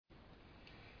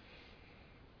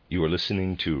You are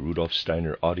listening to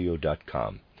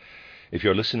rudolfsteineraudio.com. If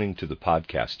you're listening to the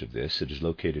podcast of this, it is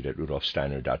located at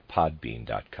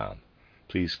rudolfsteiner.podbean.com.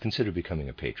 Please consider becoming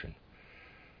a patron.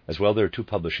 As well, there are two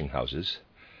publishing houses,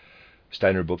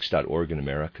 steinerbooks.org in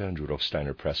America and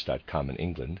rudolfsteinerpress.com in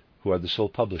England, who are the sole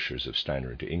publishers of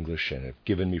Steiner into English and have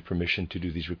given me permission to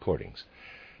do these recordings.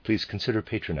 Please consider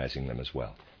patronizing them as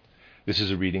well. This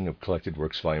is a reading of Collected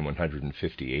Works, Volume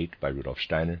 158 by Rudolf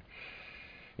Steiner,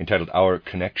 entitled Our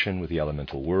Connection with the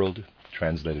Elemental World,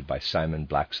 translated by Simon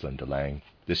Blaxland de Lang.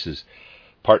 This is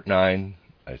Part 9.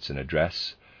 It's an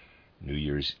address, New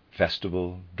Year's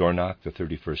Festival, Dornach, the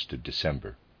 31st of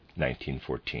December,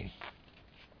 1914.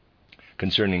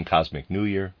 Concerning Cosmic New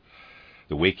Year,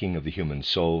 the waking of the human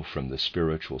soul from the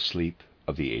spiritual sleep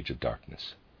of the age of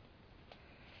darkness.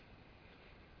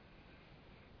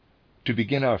 To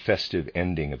begin our festive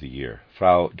ending of the year,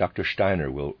 Frau Dr. Steiner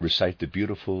will recite the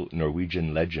beautiful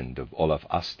Norwegian legend of Olaf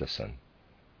Astason,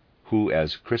 who,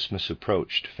 as Christmas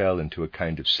approached, fell into a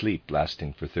kind of sleep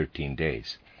lasting for 13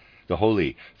 days, the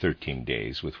holy 13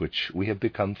 days with which we have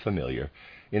become familiar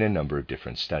in a number of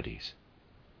different studies.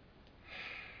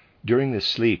 During this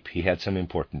sleep he had some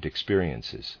important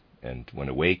experiences, and when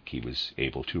awake he was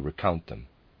able to recount them.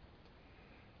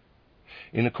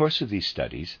 In the course of these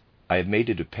studies, I have made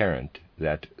it apparent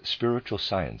that spiritual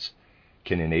science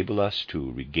can enable us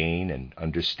to regain an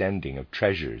understanding of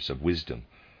treasures of wisdom,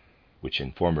 which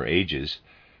in former ages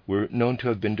were known to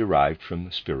have been derived from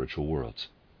spiritual worlds.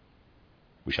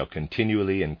 We shall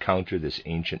continually encounter this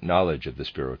ancient knowledge of the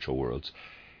spiritual worlds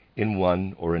in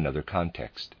one or another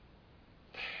context,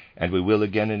 and we will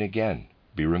again and again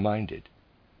be reminded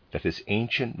that this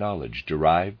ancient knowledge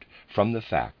derived from the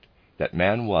fact that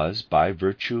man was, by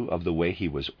virtue of the way he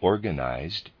was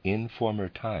organized in former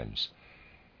times,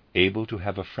 able to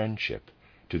have a friendship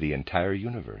to the entire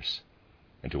universe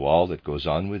and to all that goes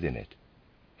on within it,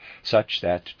 such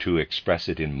that, to express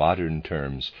it in modern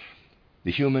terms,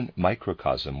 the human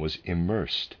microcosm was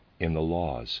immersed in the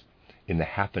laws, in the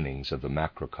happenings of the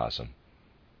macrocosm,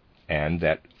 and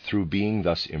that through being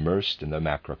thus immersed in the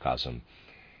macrocosm,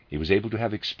 he was able to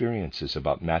have experiences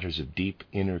about matters of deep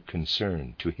inner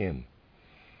concern to him,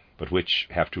 but which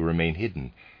have to remain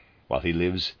hidden while he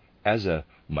lives as a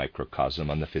microcosm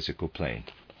on the physical plane,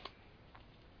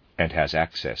 and has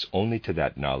access only to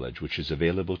that knowledge which is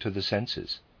available to the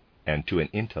senses and to an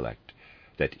intellect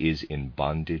that is in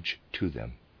bondage to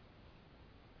them.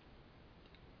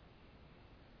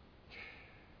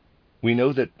 We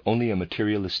know that only a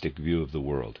materialistic view of the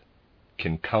world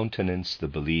can countenance the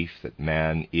belief that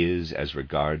man is, as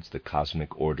regards the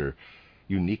cosmic order,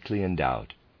 uniquely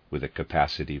endowed with a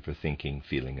capacity for thinking,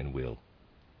 feeling, and will.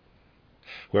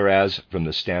 Whereas, from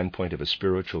the standpoint of a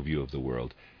spiritual view of the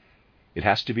world, it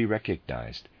has to be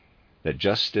recognized that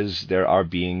just as there are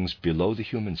beings below the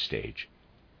human stage,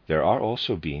 there are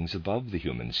also beings above the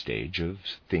human stage of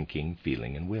thinking,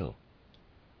 feeling, and will.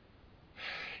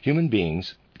 Human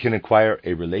beings can acquire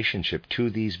a relationship to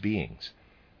these beings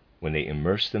when they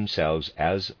immerse themselves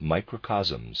as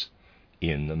microcosms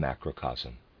in the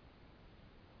macrocosm.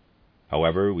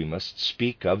 However, we must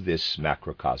speak of this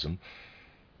macrocosm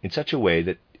in such a way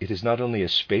that it is not only a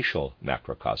spatial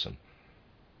macrocosm,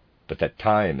 but that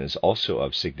time is also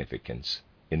of significance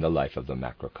in the life of the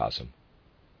macrocosm.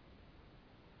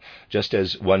 Just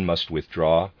as one must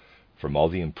withdraw from all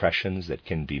the impressions that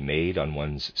can be made on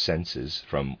one's senses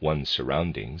from one's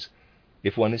surroundings,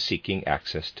 if one is seeking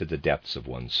access to the depths of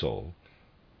one's soul,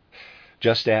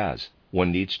 just as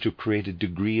one needs to create a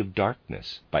degree of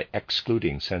darkness by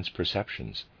excluding sense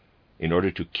perceptions in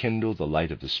order to kindle the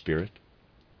light of the Spirit,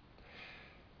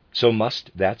 so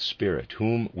must that Spirit,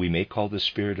 whom we may call the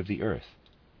Spirit of the earth,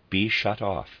 be shut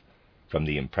off from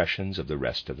the impressions of the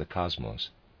rest of the cosmos.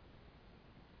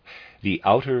 The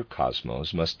outer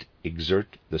cosmos must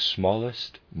exert the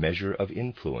smallest measure of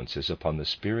influences upon the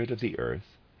Spirit of the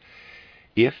earth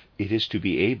if it is to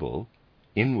be able,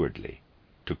 inwardly,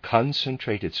 to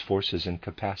concentrate its forces and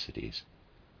capacities.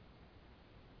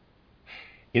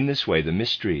 In this way, the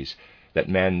mysteries that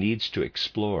man needs to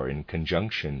explore in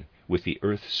conjunction with the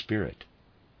earth spirit,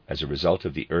 as a result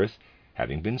of the earth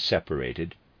having been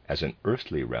separated as an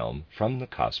earthly realm from the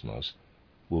cosmos,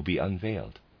 will be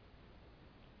unveiled.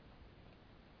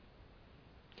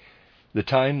 The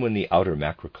time when the outer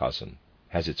macrocosm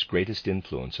has its greatest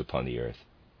influence upon the earth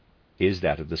is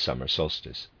that of the summer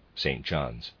solstice, St.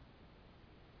 John's.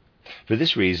 For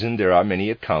this reason, there are many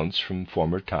accounts from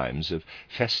former times of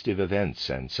festive events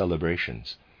and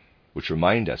celebrations, which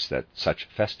remind us that such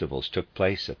festivals took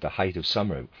place at the height of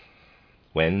summer,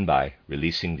 when, by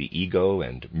releasing the ego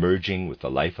and merging with the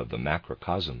life of the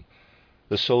macrocosm,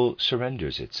 the soul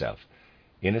surrenders itself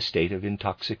in a state of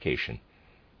intoxication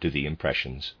to the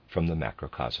impressions from the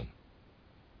macrocosm.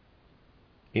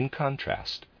 In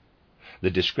contrast, the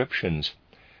descriptions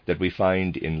that we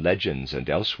find in legends and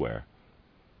elsewhere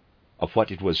of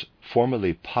what it was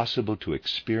formerly possible to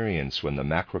experience when the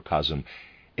macrocosm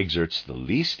exerts the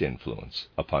least influence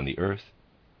upon the earth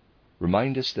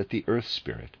remind us that the earth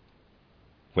spirit,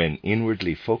 when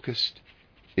inwardly focused,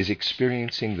 is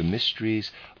experiencing the mysteries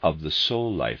of the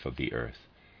soul life of the earth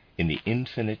in the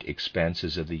infinite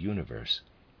expanses of the universe,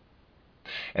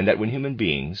 and that when human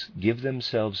beings give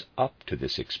themselves up to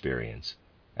this experience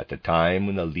at the time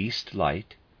when the least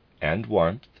light and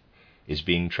warmth is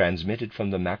being transmitted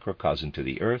from the macrocosm to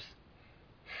the earth,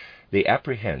 they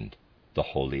apprehend the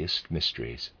holiest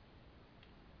mysteries.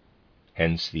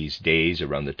 Hence, these days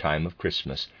around the time of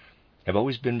Christmas have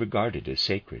always been regarded as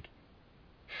sacred,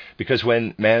 because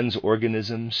when man's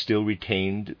organism still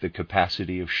retained the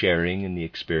capacity of sharing in the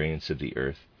experience of the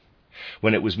earth,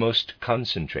 when it was most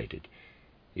concentrated,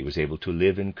 he was able to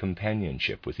live in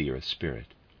companionship with the earth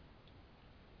spirit.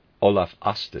 Olaf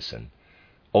Asteson,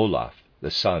 Olaf,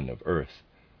 the son of earth,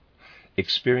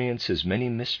 experiences many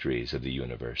mysteries of the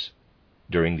universe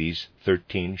during these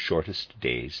 13 shortest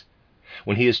days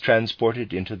when he is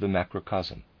transported into the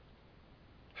macrocosm.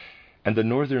 And the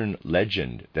northern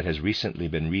legend that has recently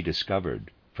been rediscovered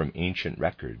from ancient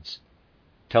records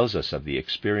tells us of the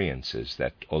experiences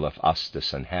that Olaf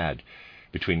Asteson had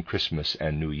between Christmas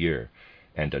and New Year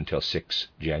and until 6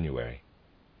 January.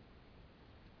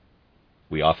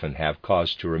 We often have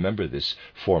cause to remember this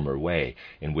former way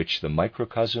in which the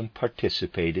microcosm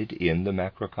participated in the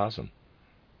macrocosm,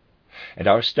 and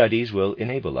our studies will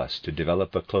enable us to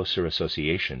develop a closer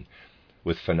association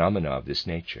with phenomena of this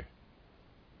nature.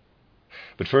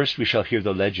 But first we shall hear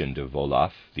the legend of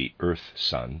Olaf, the earth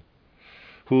son,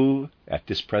 who, at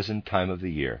this present time of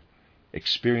the year,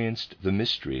 experienced the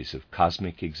mysteries of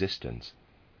cosmic existence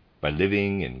by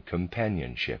living in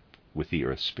companionship with the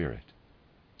earth spirit.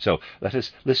 So let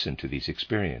us listen to these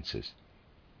experiences.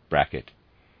 Bracket,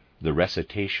 the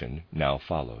recitation now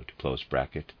followed. Close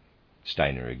bracket.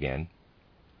 Steiner again.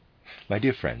 My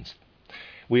dear friends,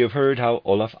 we have heard how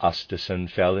Olaf Asteson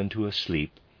fell into a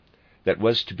sleep that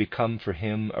was to become for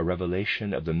him a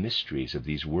revelation of the mysteries of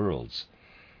these worlds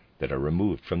that are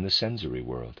removed from the sensory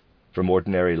world, from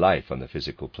ordinary life on the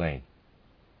physical plane.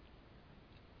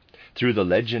 Through the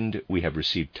legend we have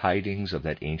received tidings of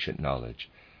that ancient knowledge,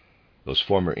 those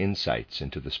former insights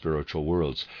into the spiritual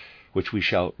worlds, which we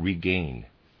shall regain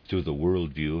through the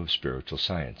worldview of spiritual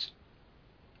science.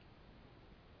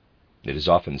 It is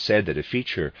often said that a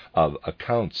feature of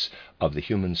accounts of the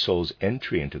human soul's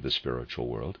entry into the spiritual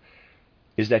world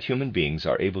is that human beings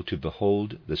are able to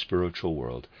behold the spiritual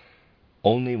world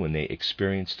only when they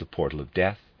experience the portal of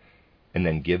death and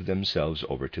then give themselves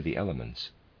over to the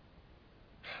elements.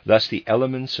 Thus the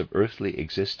elements of earthly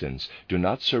existence do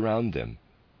not surround them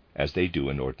as they do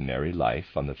in ordinary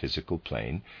life on the physical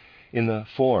plane, in the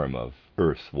form of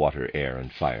earth, water, air,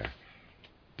 and fire,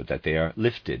 but that they are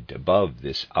lifted above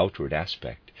this outward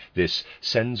aspect, this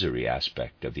sensory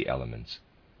aspect of the elements,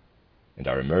 and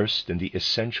are immersed in the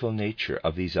essential nature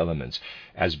of these elements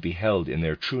as beheld in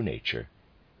their true nature,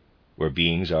 where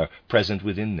beings are present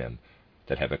within them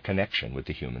that have a connection with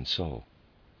the human soul.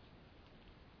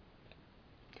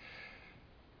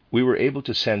 We were able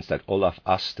to sense that Olaf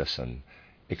Asteson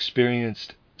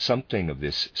experienced something of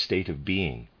this state of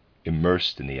being,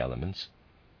 immersed in the elements,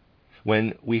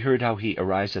 when we heard how he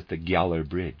arrives at the Gjallar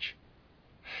Bridge,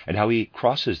 and how he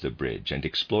crosses the bridge and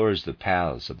explores the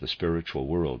paths of the spiritual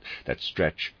world that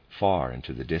stretch far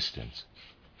into the distance.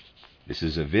 This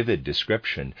is a vivid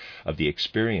description of the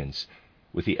experience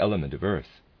with the element of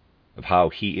earth, of how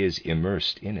he is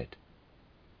immersed in it.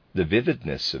 The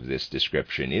vividness of this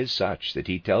description is such that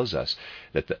he tells us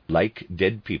that, like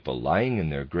dead people lying in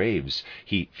their graves,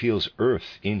 he feels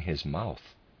earth in his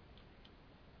mouth.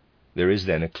 There is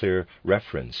then a clear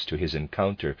reference to his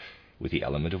encounter with the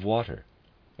element of water,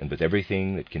 and with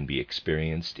everything that can be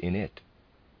experienced in it,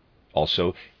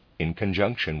 also in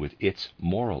conjunction with its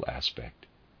moral aspect.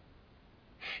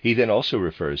 He then also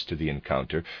refers to the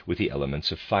encounter with the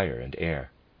elements of fire and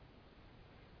air.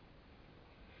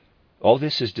 All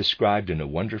this is described in a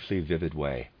wonderfully vivid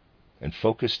way, and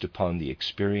focused upon the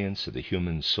experience of the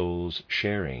human soul's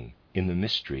sharing in the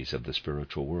mysteries of the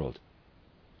spiritual world.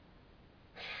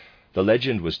 The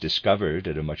legend was discovered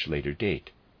at a much later date.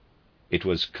 It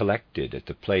was collected at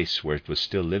the place where it was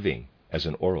still living as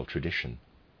an oral tradition.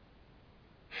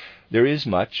 There is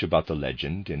much about the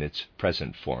legend in its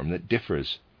present form that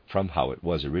differs from how it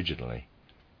was originally.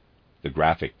 The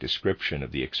graphic description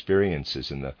of the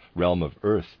experiences in the realm of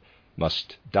earth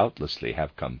must doubtlessly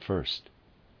have come first.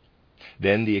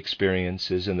 Then the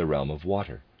experiences in the realm of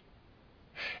water.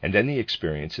 And then the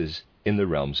experiences in the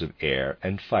realms of air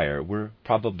and fire were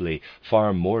probably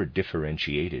far more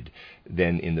differentiated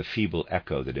than in the feeble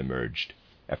echo that emerged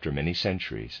after many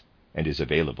centuries and is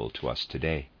available to us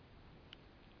today.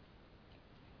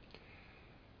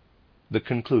 The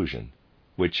conclusion,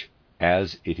 which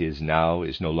as it is now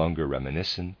is no longer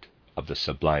reminiscent of the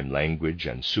sublime language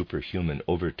and superhuman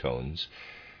overtones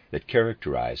that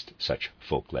characterized such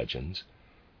folk legends,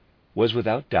 was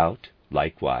without doubt,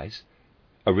 likewise,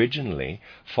 originally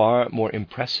far more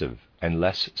impressive and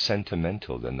less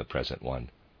sentimental than the present one,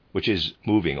 which is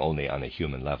moving only on a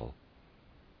human level.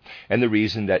 And the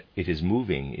reason that it is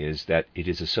moving is that it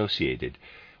is associated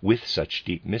with such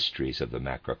deep mysteries of the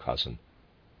macrocosm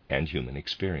and human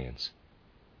experience.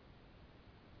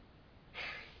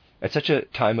 At such a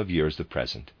time of year as the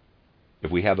present, if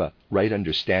we have a right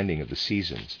understanding of the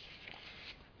seasons,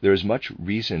 there is much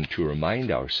reason to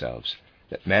remind ourselves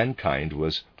that mankind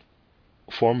was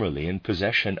formerly in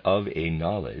possession of a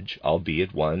knowledge,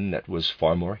 albeit one that was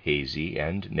far more hazy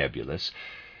and nebulous,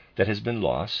 that has been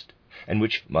lost and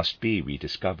which must be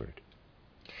rediscovered.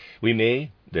 We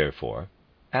may, therefore,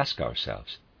 ask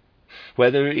ourselves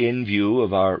whether, in view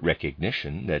of our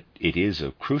recognition that it is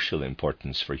of crucial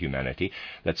importance for humanity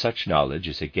that such knowledge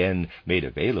is again made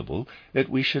available, that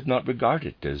we should not regard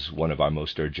it as one of our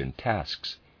most urgent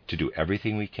tasks to do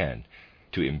everything we can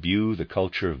to imbue the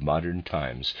culture of modern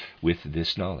times with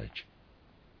this knowledge.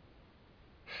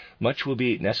 Much will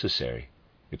be necessary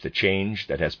if the change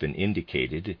that has been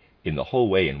indicated in the whole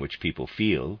way in which people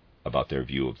feel about their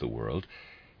view of the world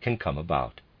can come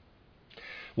about.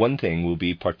 One thing will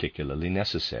be particularly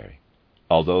necessary,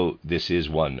 although this is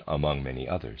one among many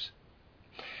others.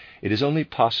 It is only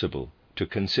possible to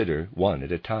consider one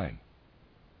at a time.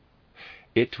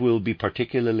 It will be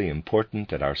particularly important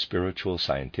that our spiritual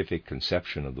scientific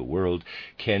conception of the world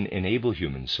can enable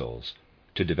human souls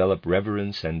to develop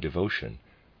reverence and devotion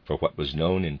for what was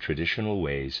known in traditional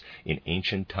ways in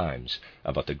ancient times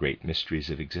about the great mysteries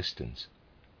of existence.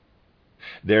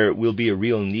 There will be a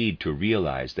real need to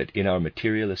realize that in our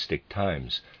materialistic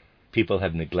times, people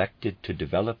have neglected to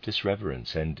develop this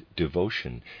reverence and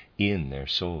devotion in their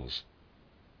souls.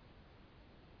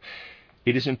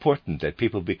 It is important that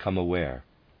people become aware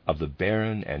of the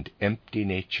barren and empty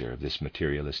nature of this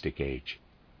materialistic age,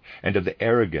 and of the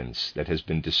arrogance that has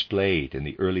been displayed in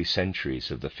the early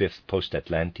centuries of the fifth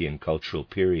post-Atlantean cultural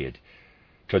period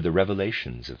toward the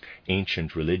revelations of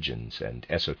ancient religions and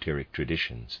esoteric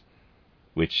traditions,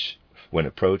 which, when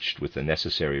approached with the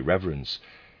necessary reverence,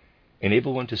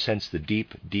 enable one to sense the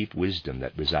deep, deep wisdom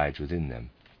that resides within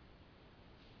them.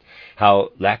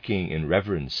 How lacking in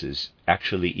reverence is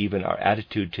actually even our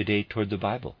attitude today toward the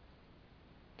Bible.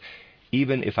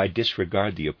 Even if I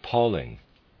disregard the appalling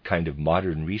kind of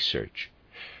modern research,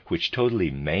 which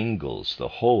totally mangles the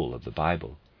whole of the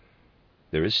Bible,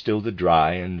 there is still the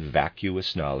dry and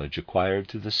vacuous knowledge acquired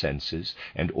through the senses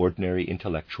and ordinary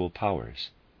intellectual powers,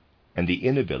 and the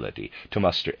inability to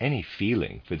muster any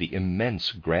feeling for the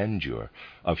immense grandeur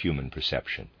of human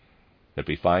perception that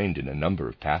we find in a number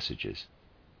of passages.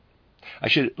 I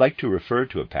should like to refer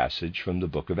to a passage from the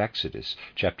book of Exodus,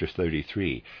 chapter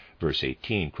 33, verse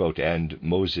 18, quote, "And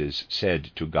Moses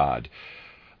said to God,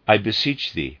 I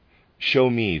beseech thee, show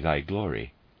me thy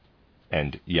glory.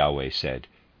 And Yahweh said,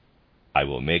 I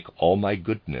will make all my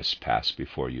goodness pass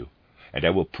before you, and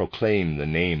I will proclaim the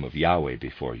name of Yahweh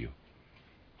before you,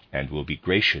 and will be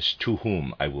gracious to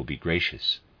whom I will be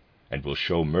gracious, and will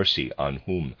show mercy on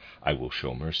whom I will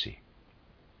show mercy.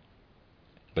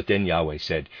 But then Yahweh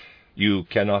said, You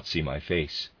cannot see my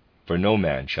face, for no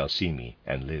man shall see me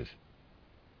and live.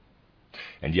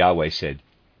 And Yahweh said,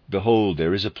 Behold,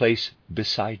 there is a place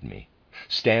beside me.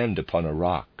 Stand upon a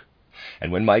rock, and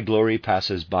when my glory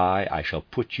passes by, I shall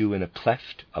put you in a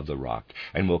cleft of the rock,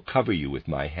 and will cover you with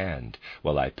my hand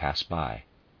while I pass by.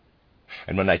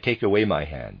 And when I take away my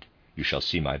hand, you shall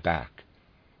see my back,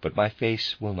 but my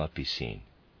face will not be seen."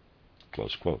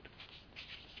 Close quote.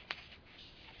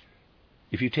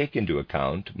 If you take into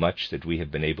account much that we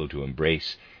have been able to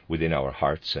embrace within our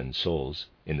hearts and souls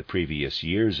in the previous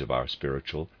years of our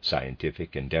spiritual,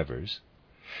 scientific endeavors,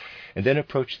 and then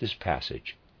approach this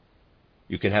passage,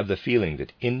 you can have the feeling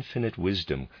that infinite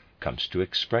wisdom comes to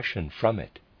expression from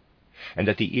it, and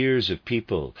that the ears of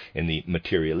people in the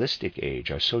materialistic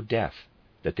age are so deaf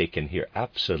that they can hear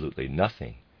absolutely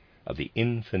nothing of the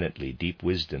infinitely deep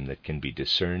wisdom that can be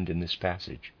discerned in this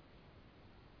passage.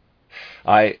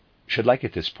 I should like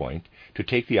at this point to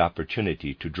take the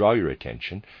opportunity to draw your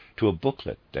attention to a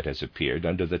booklet that has appeared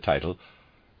under the title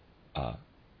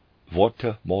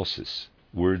Worte Moses,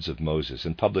 Words of Moses,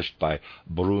 and published by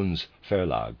Bruns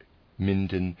Verlag,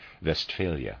 Minden,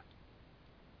 Westphalia.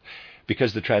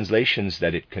 Because the translations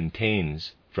that it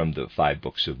contains from the 5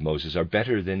 books of Moses are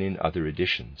better than in other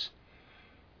editions.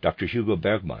 Dr. Hugo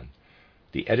Bergman,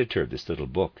 the editor of this little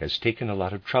book, has taken a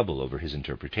lot of trouble over his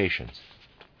interpretations.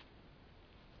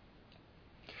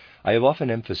 I have often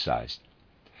emphasized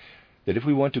that if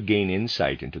we want to gain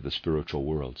insight into the spiritual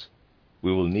worlds,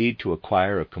 we will need to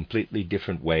acquire a completely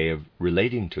different way of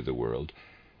relating to the world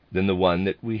than the one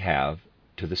that we have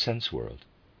to the sense world.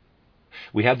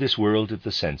 We have this world of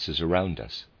the senses around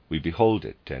us. We behold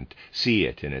it and see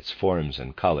it in its forms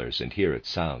and colors and hear its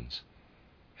sounds.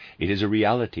 It is a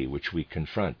reality which we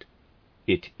confront.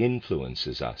 It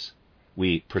influences us.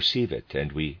 We perceive it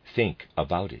and we think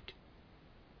about it.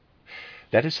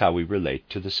 That is how we relate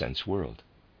to the sense world.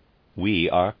 We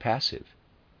are passive.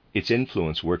 Its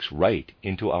influence works right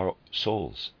into our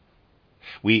souls.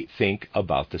 We think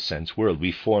about the sense world.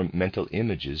 We form mental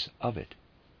images of it.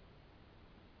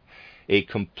 A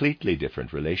completely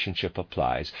different relationship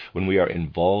applies when we are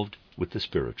involved with the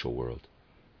spiritual world.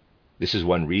 This is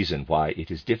one reason why it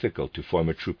is difficult to form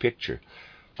a true picture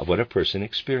of what a person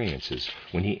experiences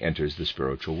when he enters the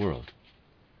spiritual world.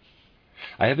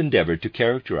 I have endeavored to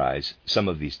characterize some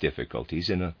of these difficulties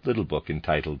in a little book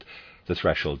entitled The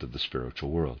Threshold of the Spiritual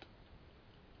World.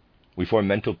 We form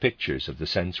mental pictures of the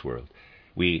sense world.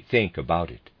 We think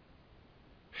about it.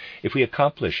 If we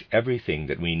accomplish everything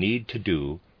that we need to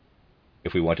do,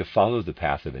 if we want to follow the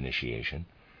path of initiation,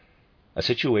 a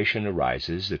situation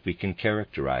arises that we can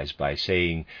characterize by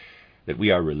saying that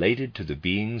we are related to the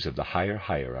beings of the higher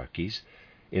hierarchies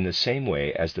in the same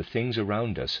way as the things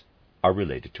around us are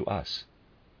related to us.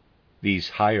 These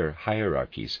higher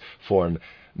hierarchies form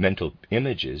mental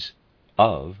images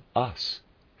of us.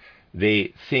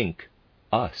 They think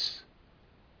us.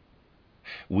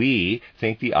 We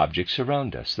think the objects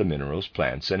around us, the minerals,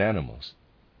 plants, and animals.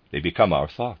 They become our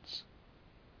thoughts.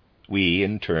 We,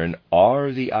 in turn,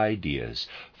 are the ideas,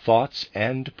 thoughts,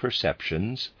 and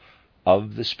perceptions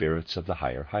of the spirits of the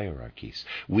higher hierarchies.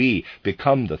 We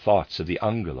become the thoughts of the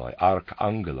angeloi,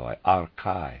 archangeloi,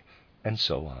 archai, and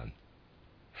so on.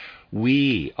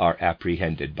 We are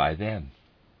apprehended by them,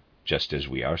 just as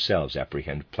we ourselves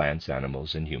apprehend plants,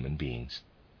 animals, and human beings.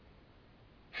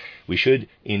 We should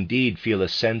indeed feel a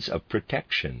sense of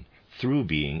protection through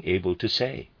being able to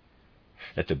say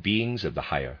that the beings of the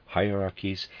higher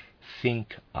hierarchies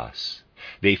think us.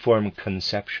 They form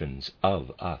conceptions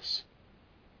of us.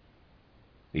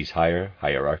 These higher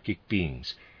hierarchic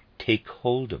beings take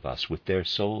hold of us with their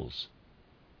souls.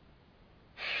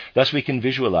 Thus we can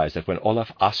visualize that when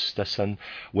Olaf Astason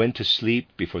went to sleep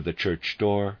before the church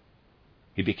door,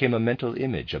 he became a mental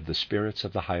image of the spirits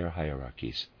of the higher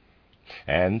hierarchies.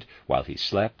 And while he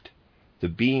slept, the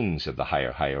beings of the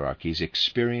higher hierarchies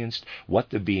experienced what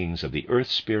the beings of the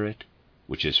earth spirit,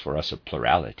 which is for us a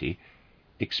plurality,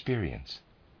 experience.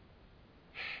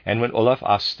 And when Olaf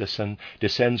Astason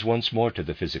descends once more to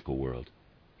the physical world,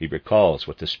 he recalls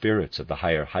what the spirits of the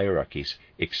higher hierarchies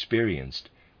experienced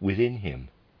within him.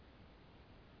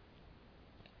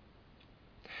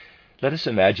 Let us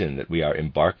imagine that we are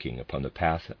embarking upon the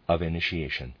path of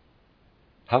initiation.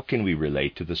 How can we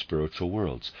relate to the spiritual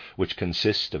worlds, which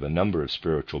consist of a number of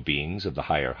spiritual beings of the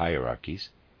higher hierarchies,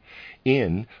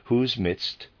 in whose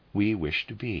midst we wish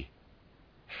to be?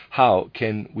 How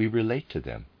can we relate to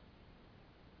them?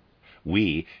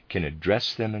 We can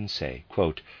address them and say,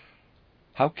 quote,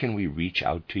 "How can we reach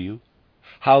out to you?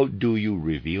 How do you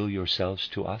reveal yourselves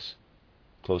to us?"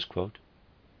 Close quote.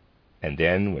 And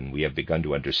then, when we have begun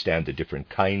to understand the different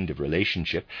kind of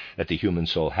relationship that the human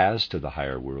soul has to the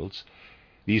higher worlds,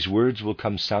 these words will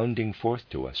come sounding forth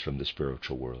to us from the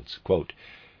spiritual worlds. Quote,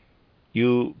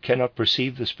 "You cannot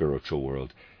perceive the spiritual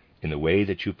world in the way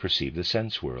that you perceive the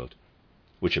sense world,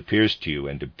 which appears to you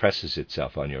and impresses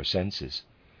itself on your senses.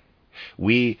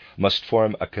 We must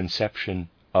form a conception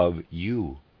of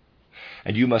you,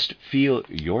 and you must feel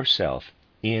yourself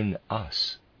in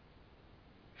us.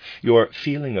 Your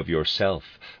feeling of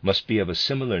yourself must be of a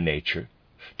similar nature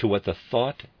to what the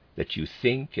thought that you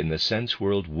think in the sense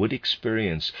world would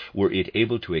experience were it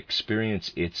able to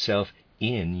experience itself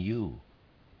in you.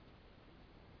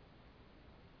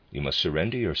 You must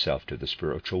surrender yourself to the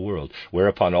spiritual world,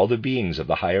 whereupon all the beings of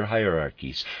the higher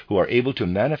hierarchies who are able to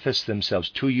manifest themselves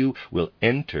to you will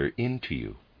enter into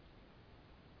you.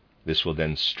 This will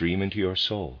then stream into your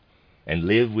soul and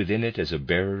live within it as a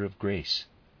bearer of grace,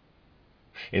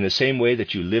 in the same way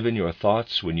that you live in your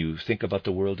thoughts when you think about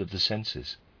the world of the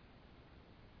senses.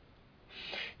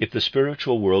 If the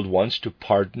spiritual world wants to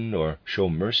pardon or show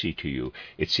mercy to you,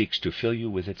 it seeks to fill you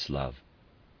with its love.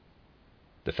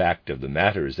 The fact of the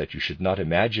matter is that you should not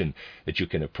imagine that you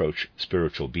can approach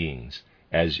spiritual beings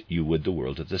as you would the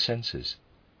world of the senses.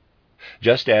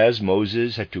 Just as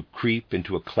Moses had to creep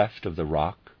into a cleft of the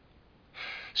rock,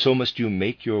 so must you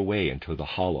make your way into the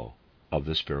hollow of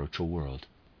the spiritual world.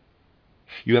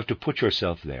 You have to put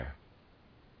yourself there.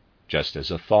 Just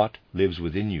as a thought lives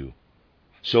within you,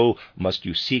 so must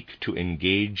you seek to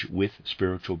engage with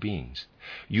spiritual beings.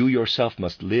 You yourself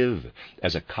must live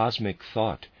as a cosmic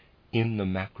thought in the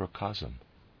macrocosm.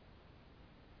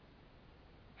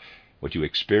 What you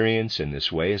experience in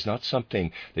this way is not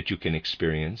something that you can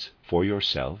experience for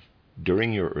yourself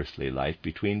during your earthly life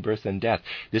between birth and death.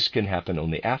 This can happen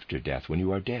only after death, when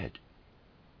you are dead.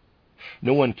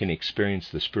 No one can experience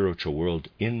the spiritual world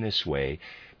in this way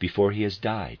before he has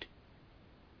died.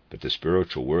 But the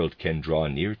spiritual world can draw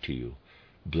near to you,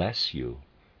 bless you,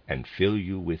 and fill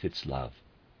you with its love.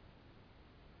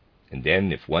 And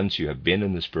then, if once you have been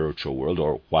in the spiritual world,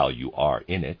 or while you are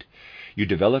in it, you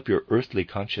develop your earthly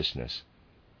consciousness,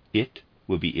 it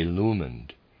will be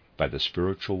illumined by the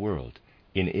spiritual world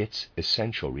in its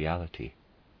essential reality.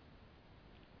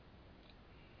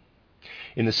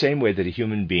 In the same way that a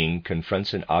human being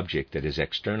confronts an object that is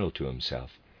external to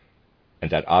himself,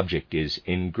 and that object is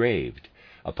engraved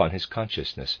upon his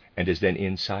consciousness and is then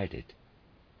inside it,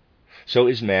 so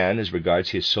is man as regards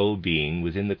his soul being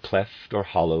within the cleft or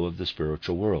hollow of the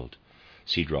spiritual world.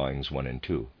 See drawings 1 and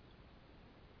 2.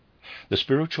 The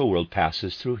spiritual world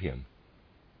passes through him.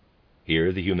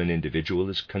 Here the human individual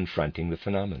is confronting the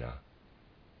phenomena.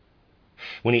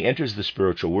 When he enters the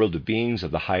spiritual world, the beings of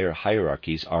the higher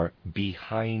hierarchies are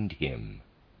behind him.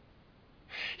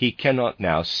 He cannot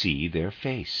now see their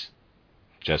face,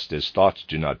 just as thoughts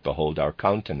do not behold our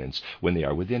countenance when they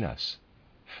are within us.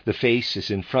 The face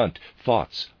is in front,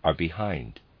 thoughts are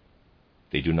behind.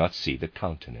 They do not see the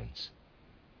countenance.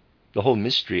 The whole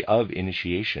mystery of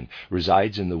initiation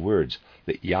resides in the words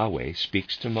that Yahweh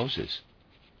speaks to Moses.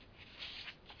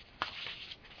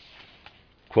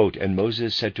 Quote, "And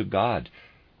Moses said to God,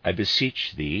 I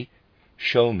beseech thee,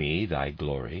 show me thy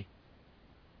glory.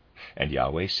 And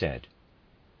Yahweh said,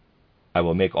 I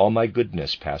will make all my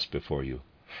goodness pass before you,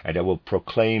 and I will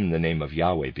proclaim the name of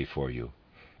Yahweh before you,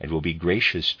 and will be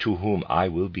gracious to whom I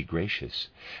will be gracious,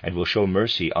 and will show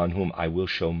mercy on whom I will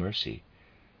show mercy.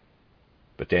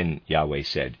 But then Yahweh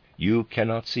said, You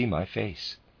cannot see my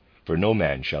face, for no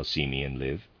man shall see me and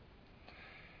live."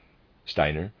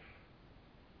 Steiner,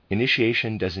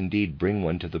 initiation does indeed bring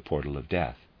one to the portal of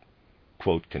death.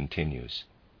 Quote continues,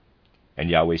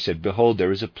 "And Yahweh said, Behold,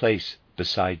 there is a place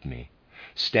beside me.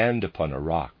 Stand upon a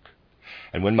rock.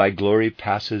 And when my glory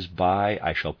passes by,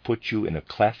 I shall put you in a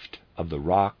cleft of the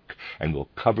rock, and will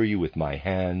cover you with my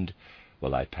hand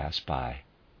while I pass by.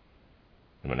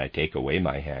 And when I take away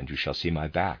my hand, you shall see my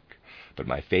back, but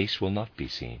my face will not be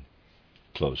seen."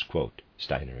 Close quote,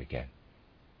 Steiner again.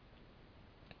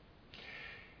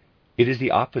 It is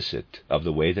the opposite of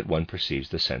the way that one perceives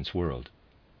the sense world.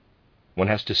 One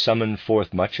has to summon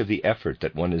forth much of the effort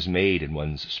that one has made in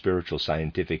one's spiritual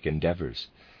scientific endeavors,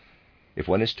 if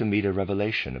one is to meet a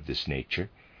revelation of this nature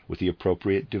with the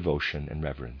appropriate devotion and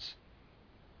reverence.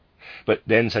 But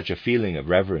then such a feeling of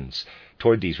reverence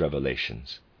toward these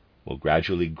revelations will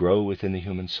gradually grow within the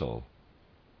human soul,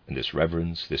 and this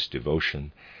reverence, this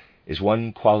devotion, is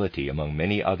one quality among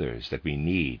many others that we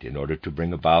need in order to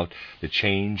bring about the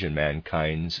change in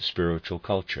mankind's spiritual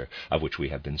culture of which we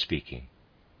have been speaking.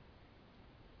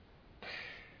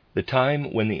 The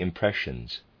time when the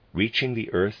impressions reaching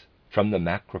the earth from the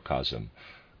macrocosm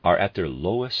are at their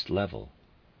lowest level,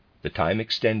 the time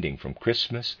extending from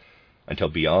Christmas until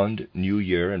beyond New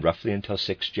Year and roughly until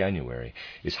 6 January,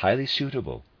 is highly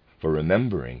suitable for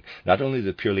remembering not only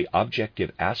the purely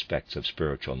objective aspects of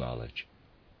spiritual knowledge,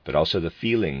 but also the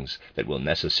feelings that will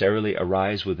necessarily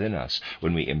arise within us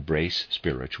when we embrace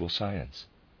spiritual science.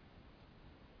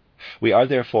 We are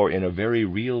therefore in a very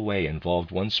real way involved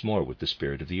once more with the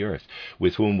spirit of the earth,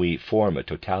 with whom we form a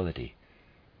totality.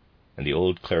 And the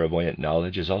old clairvoyant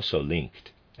knowledge is also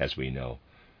linked, as we know,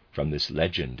 from this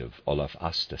legend of Olaf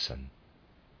Astason.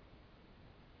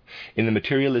 In the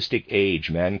materialistic age,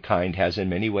 mankind has in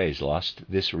many ways lost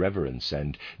this reverence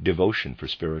and devotion for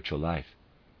spiritual life.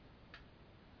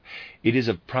 It is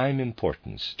of prime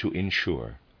importance to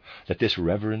ensure that this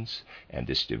reverence and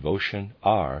this devotion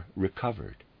are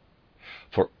recovered.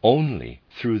 For only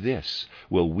through this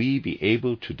will we be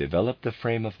able to develop the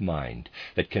frame of mind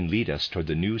that can lead us toward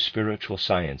the new spiritual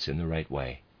science in the right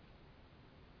way.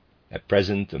 At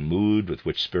present, the mood with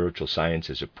which spiritual science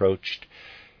is approached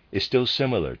is still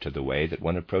similar to the way that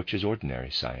one approaches ordinary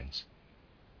science.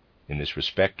 In this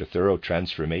respect, a thorough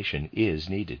transformation is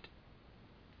needed.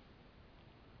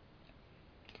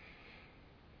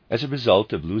 As a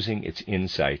result of losing its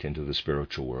insight into the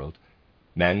spiritual world,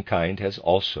 mankind has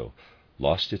also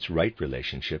lost its right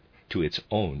relationship to its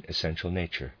own essential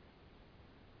nature.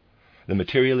 The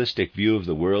materialistic view of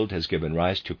the world has given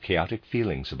rise to chaotic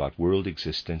feelings about world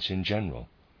existence in general.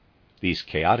 These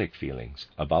chaotic feelings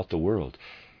about the world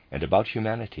and about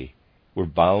humanity were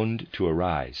bound to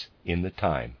arise in the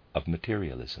time of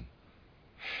materialism.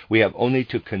 We have only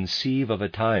to conceive of a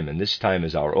time, and this time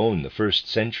is our own, the first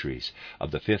centuries of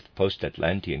the fifth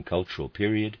post-Atlantean cultural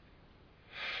period,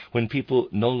 when people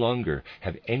no longer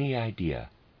have any idea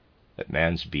that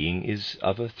man's being is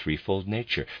of a threefold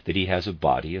nature, that he has a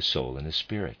body, a soul, and a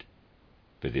spirit.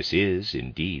 For this is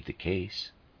indeed the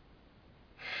case.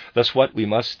 Thus, what we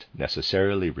must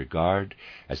necessarily regard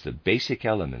as the basic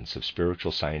elements of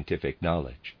spiritual scientific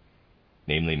knowledge,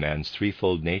 namely man's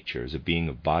threefold nature as a being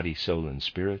of body, soul, and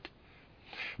spirit,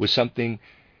 was something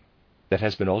that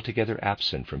has been altogether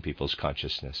absent from people's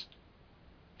consciousness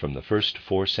from the first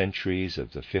 4 centuries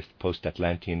of the fifth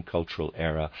post-Atlantean cultural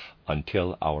era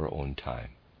until our own time.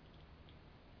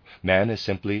 Man has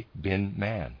simply been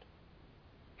man.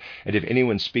 And if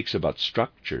anyone speaks about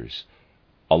structures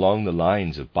along the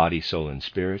lines of body, soul, and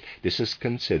spirit, this is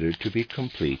considered to be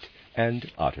complete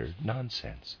and utter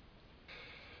nonsense.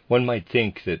 One might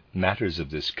think that matters of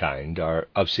this kind are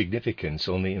of significance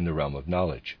only in the realm of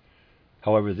knowledge.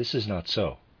 However, this is not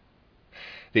so.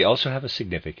 They also have a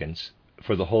significance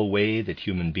for the whole way that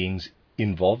human beings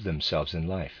involve themselves in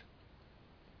life.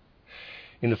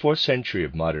 In the 4th century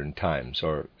of modern times,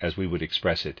 or as we would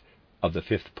express it, of the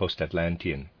 5th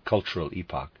post-Atlantean cultural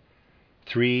epoch,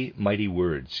 3 mighty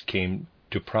words came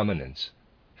to prominence,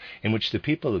 in which the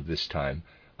people of this time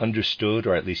understood,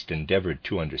 or at least endeavored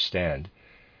to understand,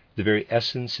 the very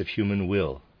essence of human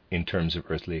will in terms of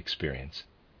earthly experience.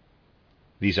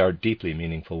 These are deeply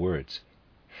meaningful words,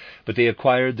 but they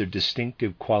acquired their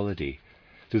distinctive quality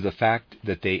through the fact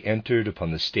that they entered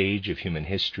upon the stage of human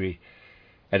history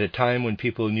at a time when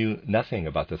people knew nothing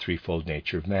about the threefold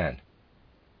nature of man.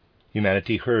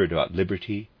 Humanity heard about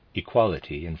liberty,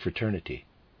 equality, and fraternity.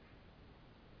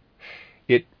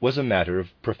 It was a matter of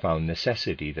profound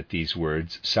necessity that these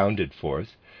words sounded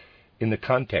forth in the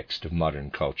context of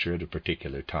modern culture at a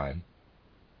particular time.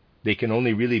 They can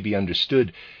only really be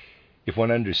understood if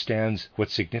one understands what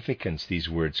significance these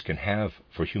words can have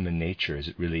for human nature as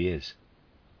it really is.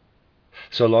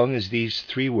 So long as these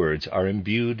 3 words are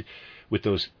imbued with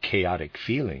those chaotic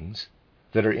feelings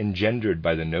that are engendered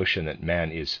by the notion that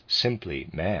man is simply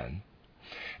man,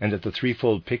 and that the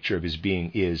threefold picture of his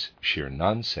being is sheer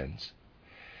nonsense,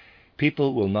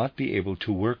 people will not be able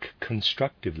to work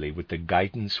constructively with the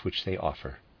guidance which they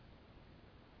offer.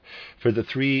 For the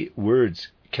 3 words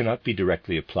cannot be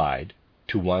directly applied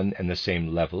to one and the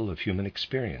same level of human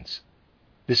experience.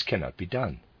 This cannot be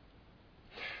done.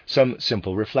 Some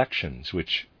simple reflections,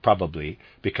 which probably,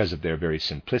 because of their very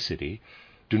simplicity,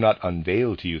 do not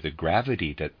unveil to you the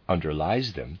gravity that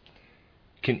underlies them,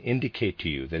 can indicate to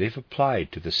you that if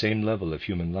applied to the same level of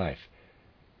human life,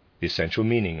 the essential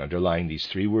meaning underlying these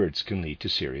 3 words can lead to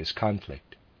serious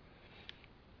conflict.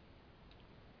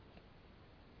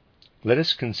 Let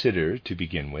us consider, to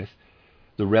begin with,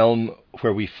 the realm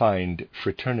where we find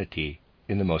fraternity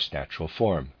in the most natural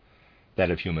form,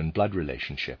 that of human blood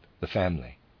relationship, the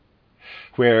family,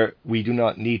 where we do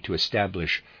not need to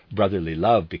establish brotherly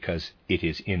love because it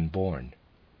is inborn.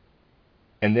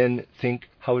 And then think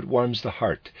how it warms the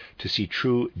heart to see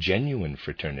true, genuine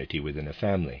fraternity within a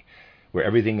family, where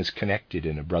everything is connected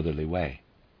in a brotherly way.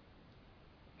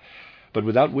 But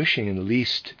without wishing in the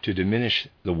least to diminish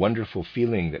the wonderful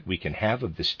feeling that we can have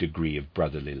of this degree of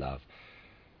brotherly love,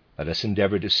 let us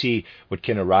endeavor to see what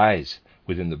can arise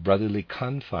within the brotherly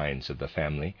confines of the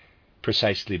family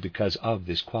precisely because of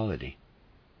this quality.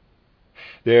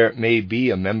 There may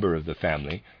be a member of the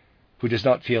family who does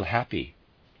not feel happy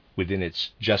within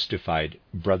its justified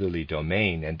brotherly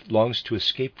domain and longs to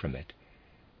escape from it,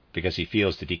 because he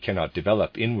feels that he cannot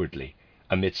develop inwardly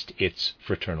amidst its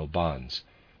fraternal bonds,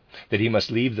 that he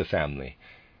must leave the family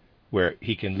where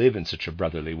he can live in such a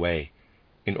brotherly way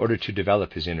in order to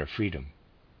develop his inner freedom.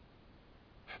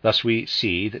 Thus we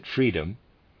see that freedom,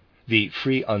 the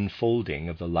free unfolding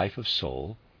of the life of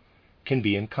soul, can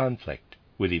be in conflict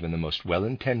with even the most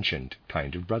well-intentioned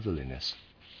kind of brotherliness.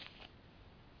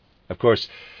 Of course,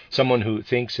 someone who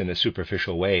thinks in a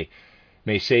superficial way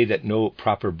may say that no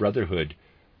proper brotherhood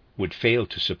would fail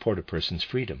to support a person's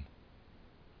freedom.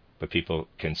 But people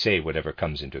can say whatever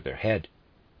comes into their head.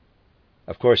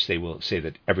 Of course, they will say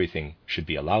that everything should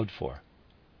be allowed for.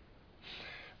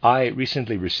 I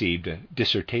recently received a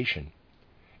dissertation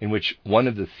in which one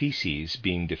of the theses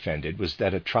being defended was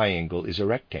that a triangle is a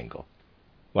rectangle.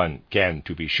 One can,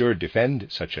 to be sure, defend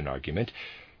such an argument.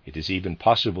 It is even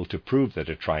possible to prove that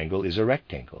a triangle is a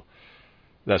rectangle.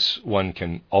 Thus, one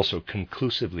can also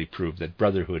conclusively prove that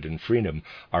brotherhood and freedom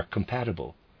are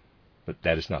compatible. But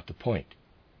that is not the point.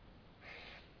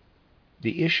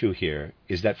 The issue here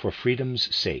is that for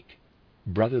freedom's sake,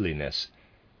 brotherliness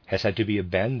has had to be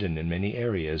abandoned in many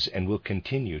areas and will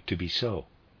continue to be so.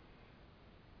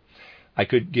 I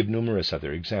could give numerous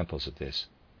other examples of this.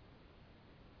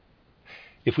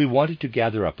 If we wanted to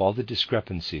gather up all the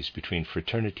discrepancies between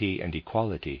fraternity and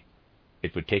equality,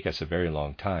 it would take us a very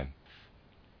long time.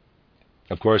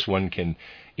 Of course, one can,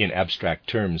 in abstract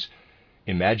terms,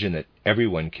 imagine that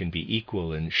everyone can be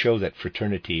equal and show that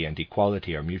fraternity and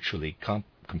equality are mutually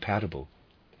compatible.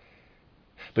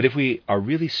 But if we are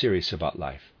really serious about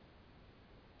life,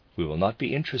 we will not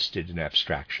be interested in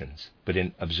abstractions, but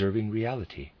in observing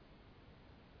reality.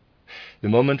 The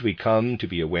moment we come to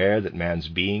be aware that man's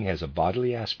being has a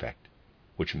bodily aspect,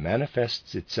 which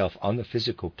manifests itself on the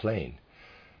physical plane,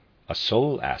 a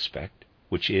soul aspect,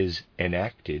 which is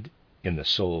enacted in the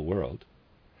soul world,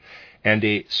 and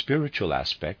a spiritual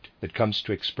aspect that comes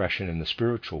to expression in the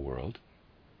spiritual world,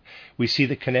 we see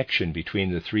the connection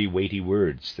between the three weighty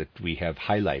words that we have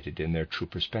highlighted in their true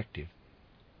perspective.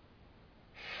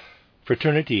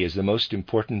 Fraternity is the most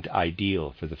important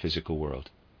ideal for the physical world,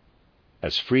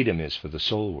 as freedom is for the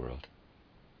soul world.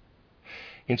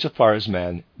 Insofar as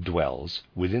man dwells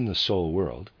within the soul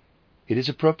world, it is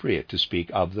appropriate to speak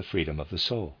of the freedom of the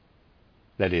soul,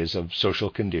 that is, of social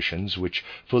conditions which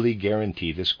fully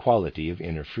guarantee this quality of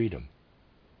inner freedom.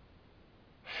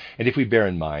 And if we bear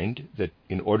in mind that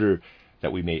in order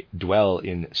that we may dwell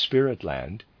in spirit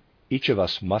land, each of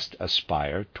us must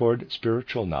aspire toward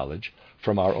spiritual knowledge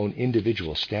from our own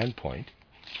individual standpoint,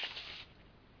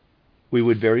 we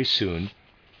would very soon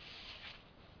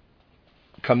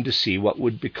come to see what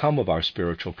would become of our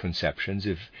spiritual conceptions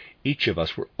if each of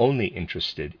us were only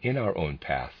interested in our own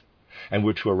path and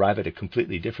were to arrive at a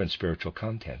completely different spiritual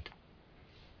content.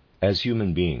 As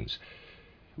human beings,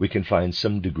 we can find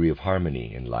some degree of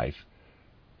harmony in life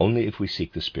only if we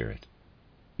seek the Spirit,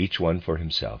 each one for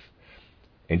himself,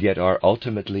 and yet are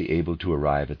ultimately able to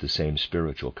arrive at the same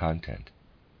spiritual content.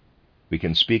 We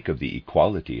can speak of the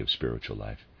equality of spiritual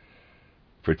life.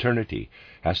 Fraternity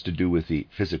has to do with the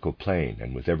physical plane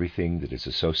and with everything that is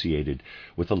associated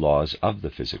with the laws of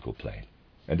the physical plane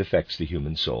and affects the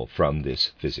human soul from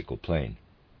this physical plane.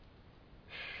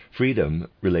 Freedom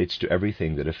relates to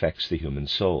everything that affects the human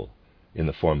soul in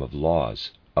the form of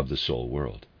laws of the soul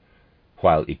world,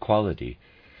 while equality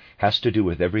has to do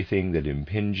with everything that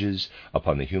impinges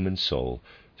upon the human soul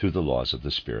through the laws of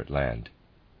the spirit land.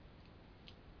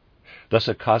 Thus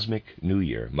a cosmic new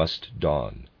year must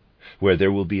dawn, where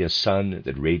there will be a sun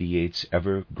that radiates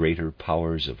ever greater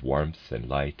powers of warmth and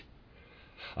light,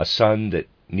 a sun that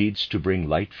needs to bring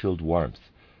light-filled warmth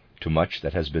to much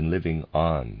that has been living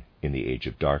on in the age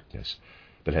of darkness,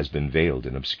 but has been veiled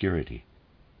in obscurity.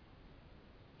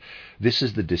 This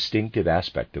is the distinctive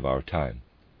aspect of our time,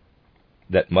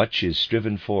 that much is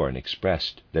striven for and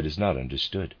expressed that is not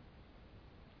understood.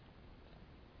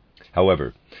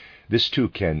 However, this too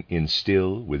can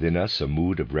instill within us a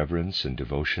mood of reverence and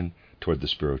devotion toward the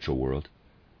spiritual world.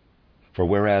 For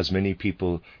whereas many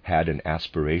people had an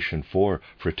aspiration for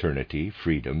fraternity,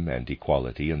 freedom, and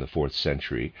equality in the 4th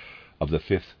century of the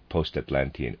 5th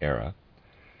post-Atlantean era,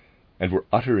 and were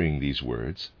uttering these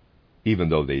words, even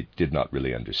though they did not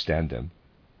really understand them,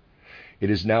 it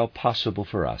is now possible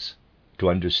for us to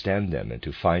understand them and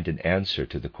to find an answer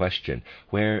to the question,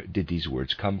 where did these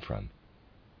words come from?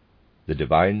 The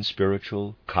divine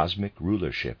spiritual cosmic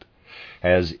rulership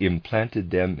has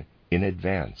implanted them in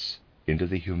advance into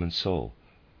the human soul,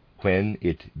 when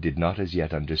it did not as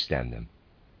yet understand them,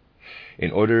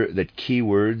 in order that key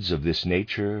words of this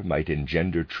nature might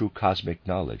engender true cosmic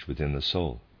knowledge within the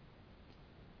soul.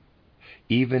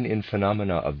 Even in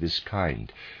phenomena of this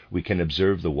kind, we can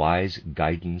observe the wise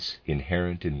guidance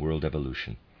inherent in world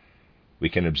evolution. We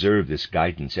can observe this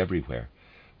guidance everywhere,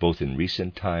 both in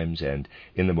recent times and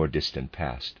in the more distant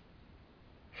past.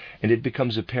 And it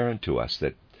becomes apparent to us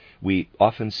that we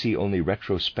often see only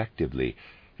retrospectively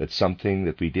that something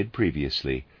that we did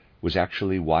previously was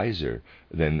actually wiser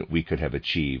than we could have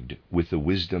achieved with the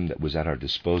wisdom that was at our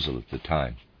disposal at the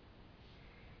time.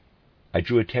 I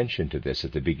drew attention to this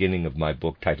at the beginning of my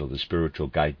book titled The Spiritual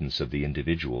Guidance of the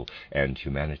Individual and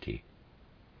Humanity.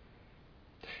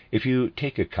 If you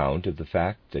take account of the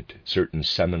fact that certain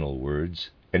seminal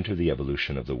words enter the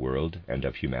evolution of the world and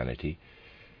of humanity,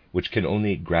 which can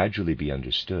only gradually be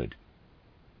understood,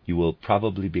 you will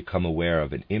probably become aware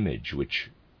of an image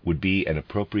which would be an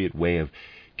appropriate way of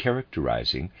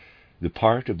characterizing the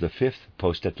part of the fifth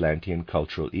post-Atlantean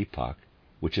cultural epoch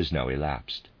which has now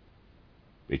elapsed.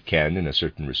 It can, in a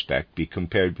certain respect, be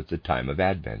compared with the time of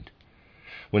Advent,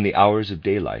 when the hours of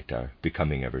daylight are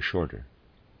becoming ever shorter.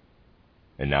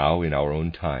 And now, in our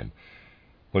own time,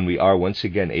 when we are once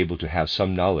again able to have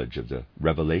some knowledge of the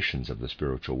revelations of the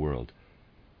spiritual world,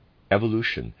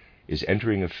 evolution is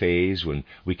entering a phase when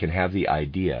we can have the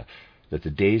idea that the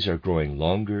days are growing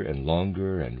longer and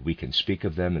longer, and we can speak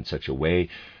of them in such a way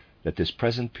that this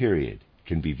present period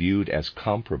can be viewed as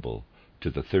comparable to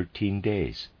the 13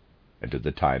 days and to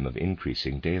the time of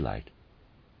increasing daylight.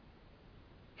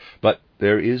 But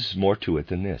there is more to it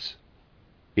than this.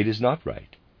 It is not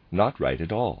right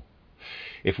at all,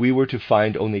 if we were to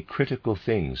find only critical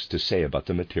things to say about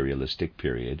the materialistic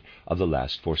period of the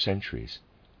last 4 centuries.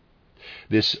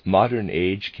 This modern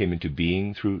age came into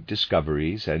being through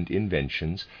discoveries and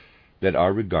inventions that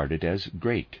are regarded as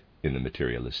great in the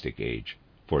materialistic age.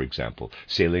 For example,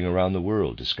 sailing around the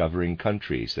world, discovering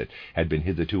countries that had been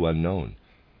hitherto unknown,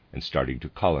 and starting to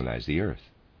colonize the earth.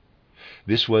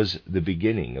 This was the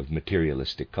beginning of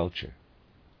materialistic culture.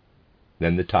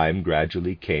 Then the time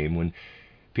gradually came when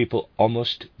people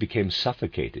almost became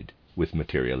suffocated with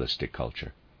materialistic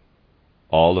culture.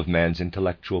 All of man's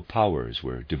intellectual powers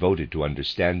were devoted to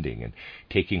understanding and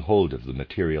taking hold of the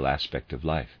material aspect of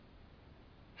life.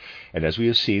 And as we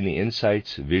have seen, the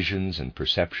insights, visions, and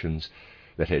perceptions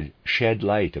that had shed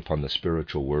light upon the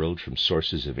spiritual world from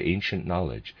sources of ancient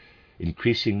knowledge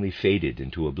increasingly faded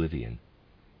into oblivion.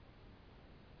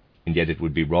 And yet it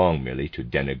would be wrong merely to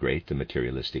denigrate the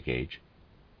materialistic age.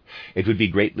 It would be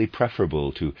greatly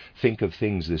preferable to think of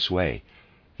things this way,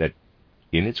 that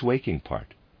in its waking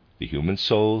part, the human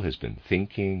soul has been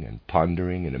thinking and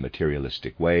pondering in a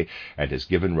materialistic way and has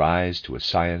given rise to a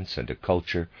science and a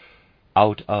culture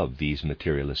out of these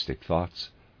materialistic thoughts,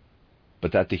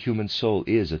 but that the human soul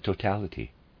is a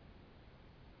totality.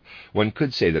 One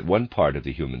could say that one part of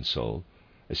the human soul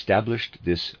established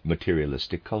this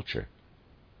materialistic culture.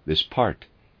 This part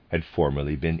had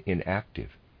formerly been inactive.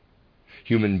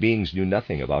 Human beings knew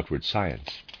nothing of outward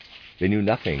science. They knew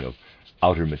nothing of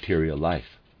outer material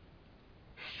life.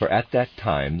 For at that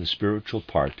time the spiritual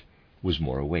part was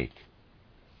more awake.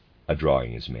 A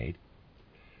drawing is made.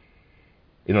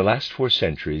 In the last 4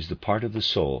 centuries, the part of the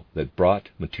soul that brought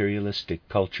materialistic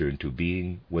culture into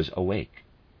being was awake,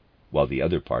 while the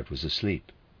other part was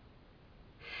asleep.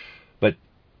 But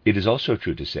it is also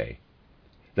true to say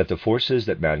that the forces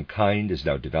that mankind is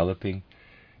now developing,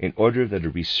 in order that a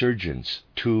resurgence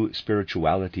to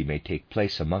spirituality may take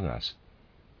place among us,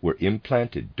 were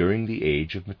implanted during the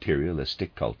age of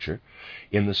materialistic culture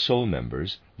in the soul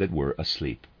members that were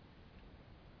asleep.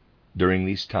 During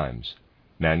these times,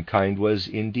 mankind was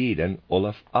indeed an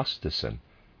Olaf Astason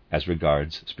as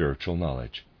regards spiritual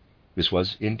knowledge. This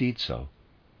was indeed so.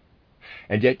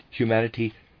 And yet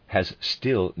humanity has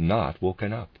still not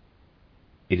woken up.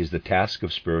 It is the task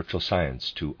of spiritual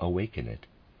science to awaken it.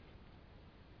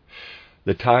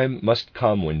 The time must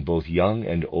come when both young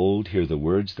and old hear the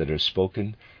words that are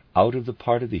spoken out of the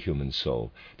part of the human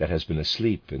soul that has been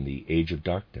asleep in the age of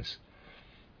darkness.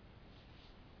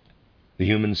 The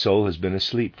human soul has been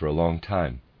asleep for a long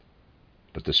time,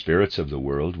 but the spirits of the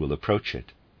world will approach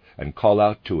it and call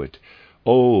out to it,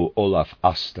 "O Olaf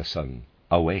Astason,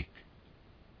 awake!"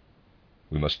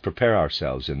 We must prepare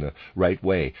ourselves in the right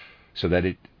way so that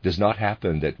it does not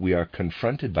happen that we are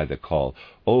confronted by the call,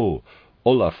 "O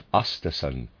Olaf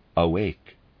Astason,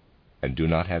 awake!" and do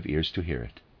not have ears to hear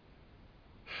it.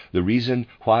 The reason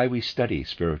why we study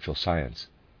spiritual science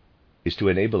is to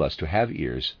enable us to have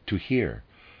ears to hear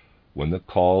when the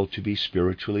call to be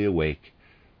spiritually awake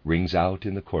rings out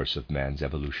in the course of man's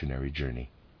evolutionary journey.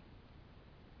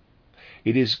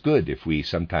 It is good if we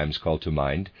sometimes call to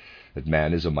mind that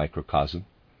man is a microcosm,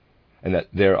 and that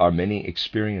there are many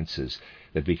experiences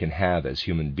that we can have as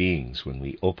human beings when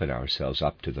we open ourselves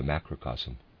up to the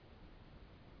macrocosm.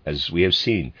 As we have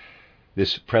seen,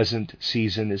 this present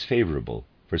season is favorable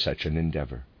for such an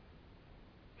endeavor.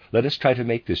 Let us try to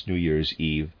make this New Year's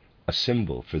Eve a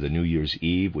symbol for the New Year's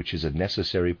Eve which is a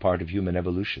necessary part of human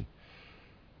evolution,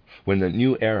 when the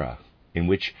new era, in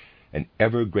which an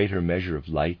ever greater measure of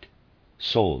light,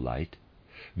 soul light,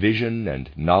 vision and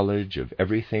knowledge of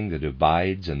everything that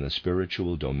abides in the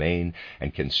spiritual domain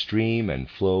and can stream and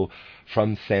flow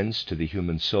from thence to the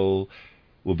human soul,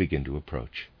 will begin to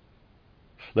approach.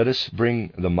 Let us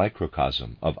bring the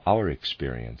microcosm of our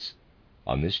experience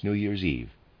on this New Year's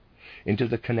Eve into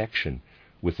the connection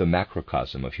with the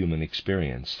macrocosm of human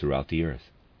experience throughout the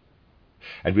earth.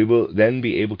 And we will then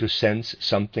be able to sense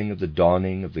something of the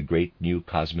dawning of the great new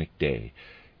cosmic day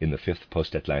in the fifth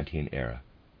post-Atlantean era,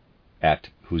 at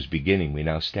whose beginning we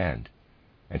now stand,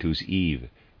 and whose eve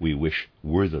we wish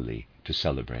worthily to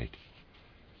celebrate.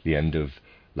 The end of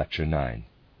Lecture 9.